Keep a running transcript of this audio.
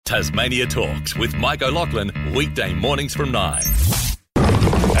Tasmania Talks with Mike O'Loughlin, weekday mornings from 9.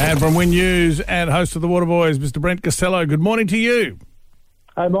 And from Win News and host of the Waterboys, Mr. Brent Costello, good morning to you.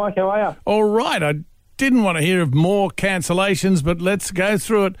 Hey, Mike, how are you? All right, I didn't want to hear of more cancellations, but let's go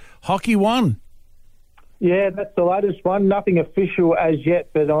through it. Hockey won. Yeah, that's the latest one. Nothing official as yet,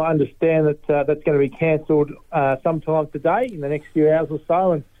 but I understand that that's going to be cancelled sometime today in the next few hours or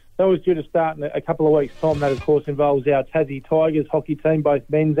so. And that was due to start in a couple of weeks' time. That, of course, involves our Tassie Tigers hockey team, both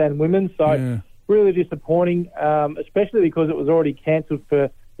men's and women's. So really disappointing, especially because it was already cancelled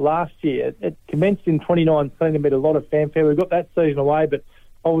for last year. It commenced in 2019 amid a lot of fanfare. We got that season away, but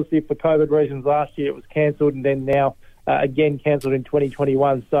obviously for COVID reasons last year it was cancelled, and then now again cancelled in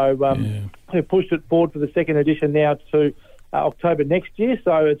 2021. So they've pushed it forward for the second edition now to October next year.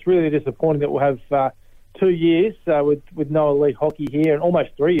 So it's really disappointing that we'll have 2 years with no elite hockey here, and almost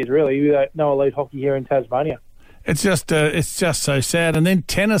 3 years really with no elite hockey here in Tasmania. It's just so sad. And then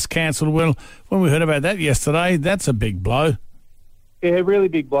tennis cancelled. Well, when we heard about that yesterday, that's a big blow. Yeah, really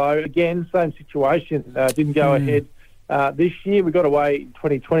big blow. Again, same situation. Didn't go ahead this year. We got away in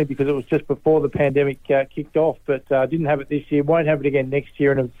 2020 because it was just before the pandemic kicked off, but didn't have it this year. Won't have it again next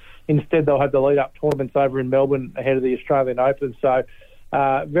year, and instead they'll have the lead-up tournaments over in Melbourne ahead of the Australian Open. So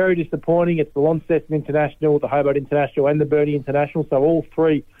very disappointing. It's the Launceston International, the Hobart International, and the Burnie International. So all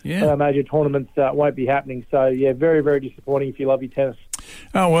three major tournaments won't be happening. So, yeah, very, very disappointing if you love your tennis.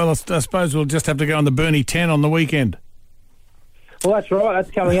 Oh, well, I suppose we'll just have to go on the Burnie 10 on the weekend. Well, that's right.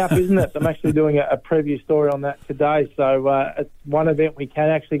 That's coming up, isn't it? I'm actually doing a preview story on that today. So it's one event we can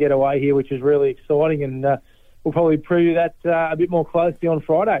actually get away here, which is really exciting, and we'll probably preview that a bit more closely on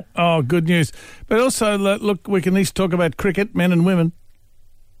Friday. Oh, good news. But also, look, we can at least talk about cricket, men and women.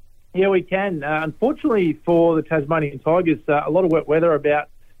 Yeah, we can. Unfortunately for the Tasmanian Tigers, a lot of wet weather about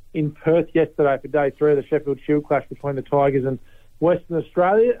in Perth yesterday for day 3 of the Sheffield Shield clash between the Tigers and Western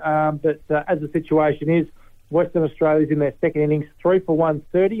Australia. But as the situation is, Western Australia's in their second innings, 3 for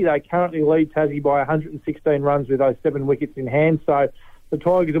 130. They currently lead Tassie by 116 runs with those 7 wickets in hand. So the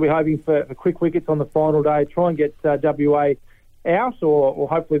Tigers will be hoping for quick wickets on the final day, try and get WA out, or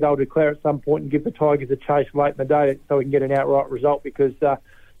hopefully they'll declare at some point and give the Tigers a chase late in the day so we can get an outright result, because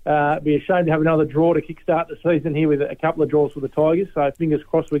it'd be a shame to have another draw to kickstart the season here with a couple of draws for the Tigers. So fingers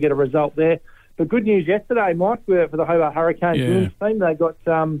crossed we get a result there. But good news yesterday, Mike, for the Hobart Hurricanes women's team. They got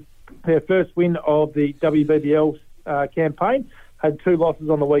their first win of the WBBL campaign. Had 2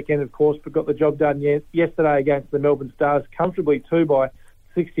 losses on the weekend, of course, but got the job done yesterday against the Melbourne Stars, comfortably 2 by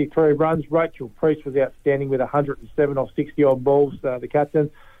 63 runs. Rachel Priest was outstanding with 107 off 60-odd balls, the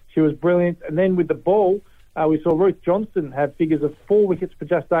captain. She was brilliant. And then with the ball, we saw Ruth Johnston have figures of 4 wickets for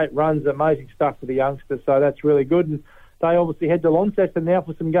just 8 runs. Amazing stuff for the youngsters, so that's really good. And they obviously head to Launceston now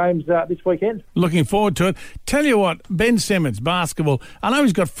for some games this weekend. Looking forward to it. Tell you what, Ben Simmons, basketball, I know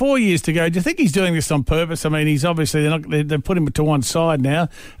he's got 4 years to go. Do you think he's doing this on purpose? I mean, he's obviously, they've put him to one side now,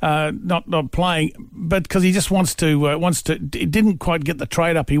 not playing, but because he just wants to, he didn't quite get the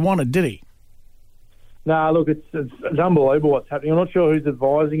trade up he wanted, did he? No, look, it's unbelievable what's happening. I'm not sure who's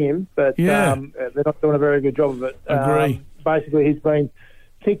advising him, but they're not doing a very good job of it. Agree. Basically, he's been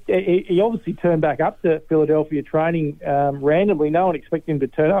kicked. He obviously turned back up to Philadelphia training randomly. No one expected him to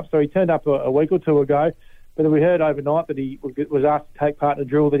turn up, so he turned up a week or 2 ago. But then we heard overnight that he was asked to take part in a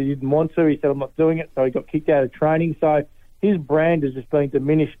drill that he didn't want to. He said, I'm not doing it, so he got kicked out of training. So his brand has just been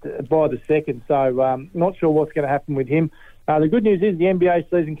diminished by the second. So not sure what's going to happen with him. The good news is the NBA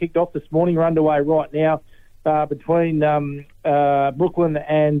season kicked off this morning. We're underway right now between Brooklyn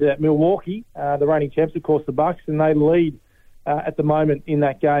and Milwaukee, the reigning champs, of course, the Bucks, and they lead at the moment in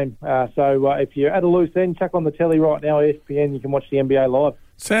that game. So if you're at a loose end, chuck on the telly right now, ESPN, you can watch the NBA live.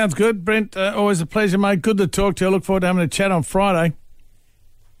 Sounds good, Brent. Always a pleasure, mate. Good to talk to you. I look forward to having a chat on Friday.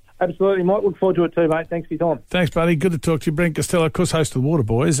 Absolutely, Mike. Look forward to it too, mate. Thanks for your time. Thanks, buddy. Good to talk to you. Brent Costello, of course, host of the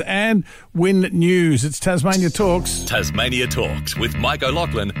Waterboys and Win News. It's Tasmania Talks. Tasmania Talks with Mike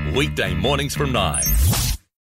O'Loughlin, weekday mornings from 9.